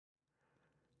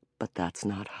But that's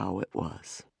not how it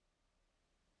was.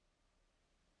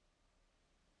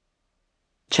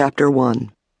 Chapter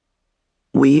 1.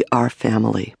 We Are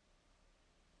Family.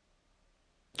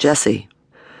 Jesse,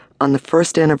 on the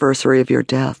first anniversary of your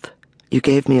death, you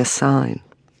gave me a sign.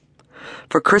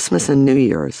 For Christmas and New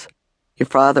Year's, your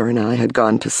father and I had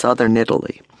gone to southern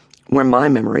Italy, where my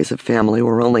memories of family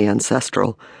were only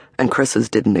ancestral and Chris's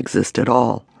didn't exist at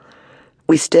all.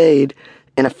 We stayed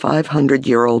in a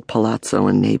 500-year-old palazzo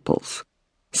in Naples,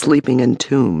 sleeping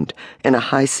entombed in a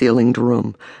high-ceilinged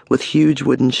room with huge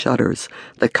wooden shutters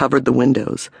that covered the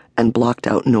windows and blocked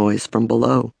out noise from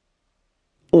below.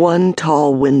 One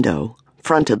tall window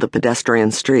fronted the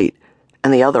pedestrian street,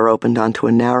 and the other opened onto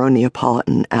a narrow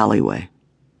Neapolitan alleyway.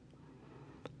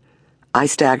 I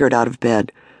staggered out of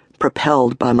bed,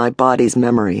 propelled by my body's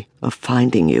memory of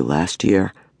finding you last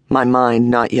year, my mind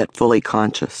not yet fully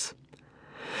conscious.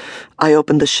 I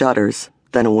opened the shutters,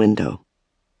 then a window.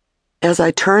 As I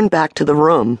turned back to the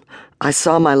room, I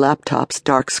saw my laptop's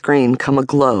dark screen come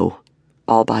aglow,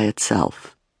 all by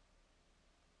itself.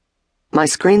 My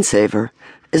screensaver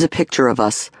is a picture of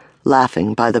us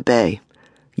laughing by the bay.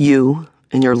 You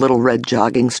in your little red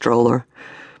jogging stroller,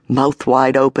 mouth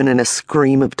wide open in a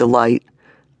scream of delight,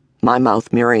 my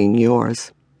mouth mirroring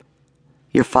yours.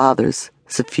 Your father's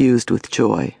suffused with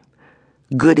joy.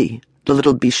 Goody, the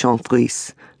little bichon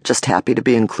frise, just happy to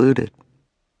be included.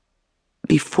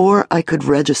 Before I could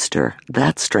register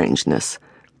that strangeness,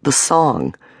 the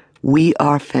song, We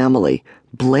Are Family,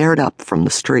 blared up from the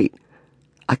street.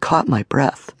 I caught my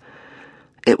breath.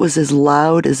 It was as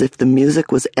loud as if the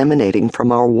music was emanating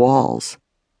from our walls.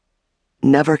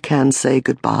 Never Can Say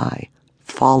Goodbye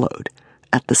followed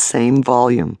at the same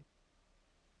volume.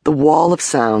 The wall of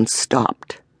sound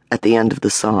stopped at the end of the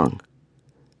song.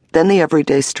 Then the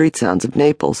everyday street sounds of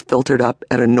Naples filtered up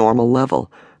at a normal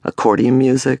level, accordion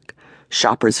music,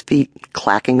 shoppers' feet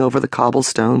clacking over the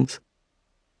cobblestones.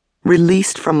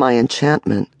 Released from my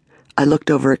enchantment, I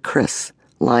looked over at Chris,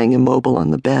 lying immobile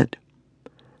on the bed.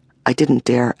 I didn't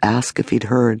dare ask if he'd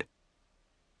heard,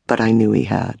 but I knew he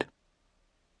had.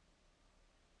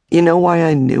 You know why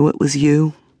I knew it was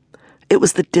you? It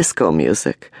was the disco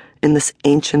music in this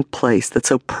ancient place that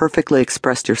so perfectly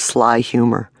expressed your sly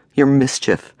humor, your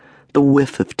mischief, the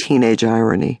whiff of teenage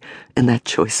irony in that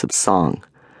choice of song.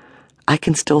 I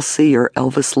can still see your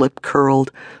Elvis lip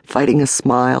curled, fighting a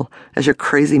smile as your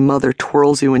crazy mother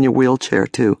twirls you in your wheelchair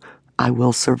to I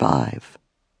Will Survive.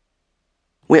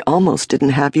 We almost didn't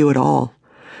have you at all.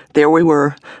 There we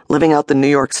were, living out the New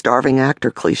York starving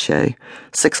actor cliché,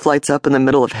 6 flights up in the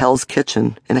middle of Hell's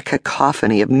Kitchen, in a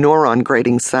cacophony of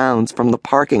neuron-grating sounds from the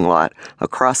parking lot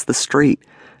across the street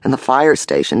and the fire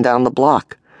station down the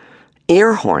block.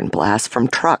 Air horn blasts from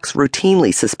trucks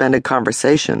routinely suspended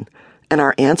conversation, and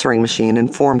our answering machine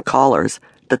informed callers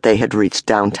that they had reached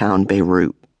downtown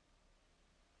Beirut.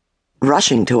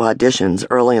 Rushing to auditions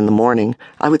early in the morning,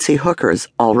 I would see hookers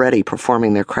already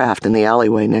performing their craft in the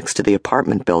alleyway next to the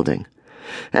apartment building.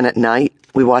 And at night,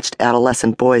 we watched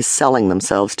adolescent boys selling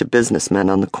themselves to businessmen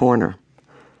on the corner.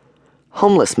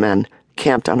 Homeless men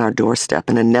camped on our doorstep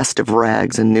in a nest of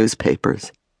rags and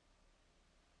newspapers.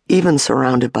 Even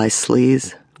surrounded by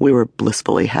sleaze, we were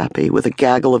blissfully happy with a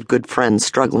gaggle of good friends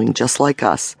struggling just like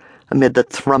us amid the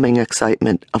thrumming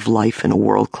excitement of life in a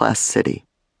world-class city.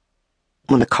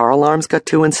 When the car alarms got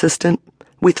too insistent,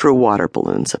 we threw water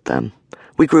balloons at them.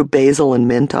 We grew basil and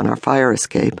mint on our fire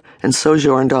escape and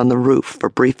sojourned on the roof for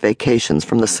brief vacations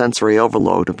from the sensory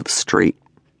overload of the street.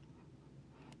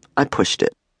 I pushed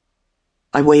it.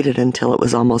 I waited until it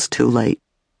was almost too late.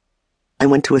 I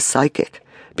went to a psychic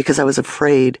because I was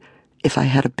afraid if I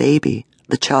had a baby,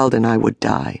 the child and I would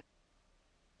die.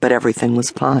 But everything was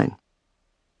fine.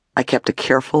 I kept a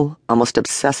careful, almost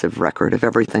obsessive record of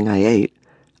everything I ate.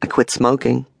 I quit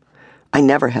smoking. I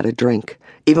never had a drink,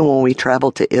 even when we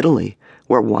traveled to Italy,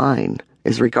 where wine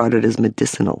is regarded as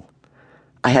medicinal.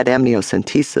 I had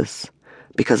amniocentesis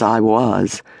because I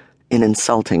was, in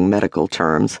insulting medical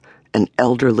terms, an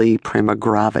elderly prima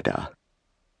gravida.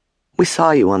 We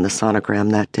saw you on the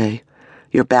sonogram that day,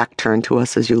 your back turned to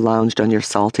us as you lounged on your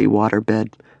salty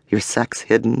waterbed, your sex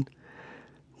hidden.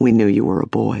 We knew you were a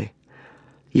boy.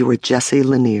 You were Jesse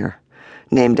Lanier,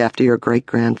 named after your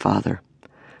great-grandfather.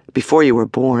 Before you were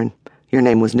born, your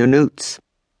name was Nunoots.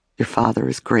 Your father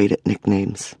is great at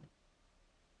nicknames.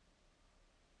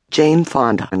 Jane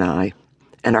Fonda and I,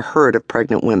 and a herd of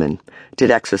pregnant women,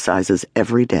 did exercises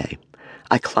every day.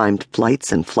 I climbed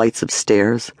flights and flights of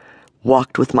stairs,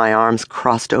 walked with my arms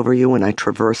crossed over you when I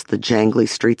traversed the jangly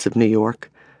streets of New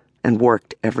York, and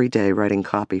worked every day writing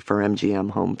copy for MGM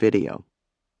Home Video.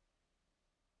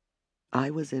 I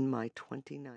was in my 29th